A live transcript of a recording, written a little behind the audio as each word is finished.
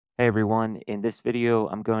Hey everyone, in this video,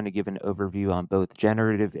 I'm going to give an overview on both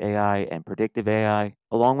generative AI and predictive AI,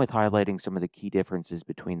 along with highlighting some of the key differences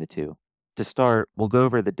between the two. To start, we'll go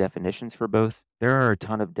over the definitions for both. There are a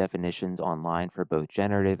ton of definitions online for both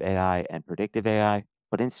generative AI and predictive AI,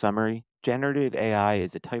 but in summary, generative AI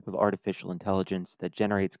is a type of artificial intelligence that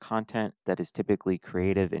generates content that is typically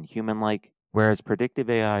creative and human like, whereas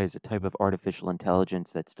predictive AI is a type of artificial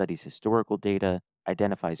intelligence that studies historical data,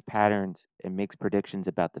 identifies patterns, and makes predictions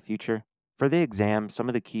about the future. For the exam, some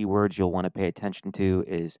of the key words you'll want to pay attention to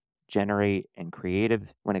is generate and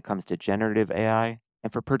creative when it comes to generative AI.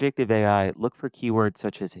 And for predictive AI, look for keywords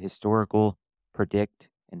such as historical, predict,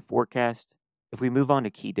 and forecast. If we move on to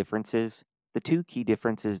key differences, the two key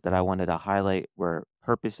differences that I wanted to highlight were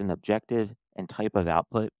purpose and objective and type of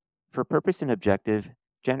output. For purpose and objective,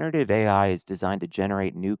 generative AI is designed to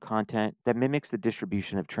generate new content that mimics the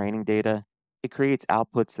distribution of training data. It creates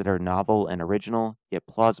outputs that are novel and original, yet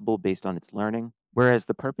plausible based on its learning. Whereas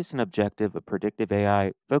the purpose and objective of predictive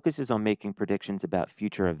AI focuses on making predictions about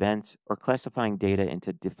future events or classifying data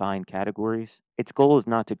into defined categories. Its goal is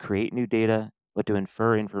not to create new data, but to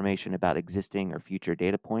infer information about existing or future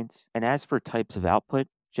data points. And as for types of output,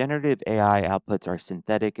 generative AI outputs are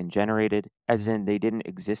synthetic and generated, as in they didn't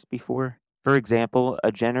exist before. For example,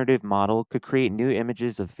 a generative model could create new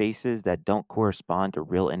images of faces that don't correspond to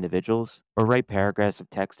real individuals, or write paragraphs of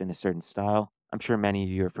text in a certain style. I'm sure many of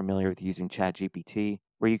you are familiar with using ChatGPT,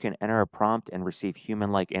 where you can enter a prompt and receive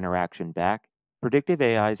human like interaction back. Predictive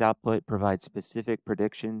AI's output provides specific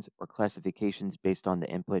predictions or classifications based on the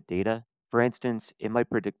input data. For instance, it might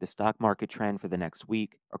predict the stock market trend for the next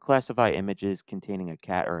week or classify images containing a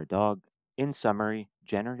cat or a dog. In summary,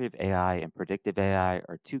 generative AI and predictive AI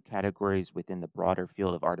are two categories within the broader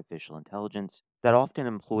field of artificial intelligence that often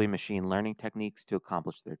employ machine learning techniques to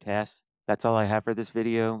accomplish their tasks. That's all I have for this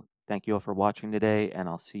video. Thank you all for watching today, and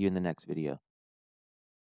I'll see you in the next video.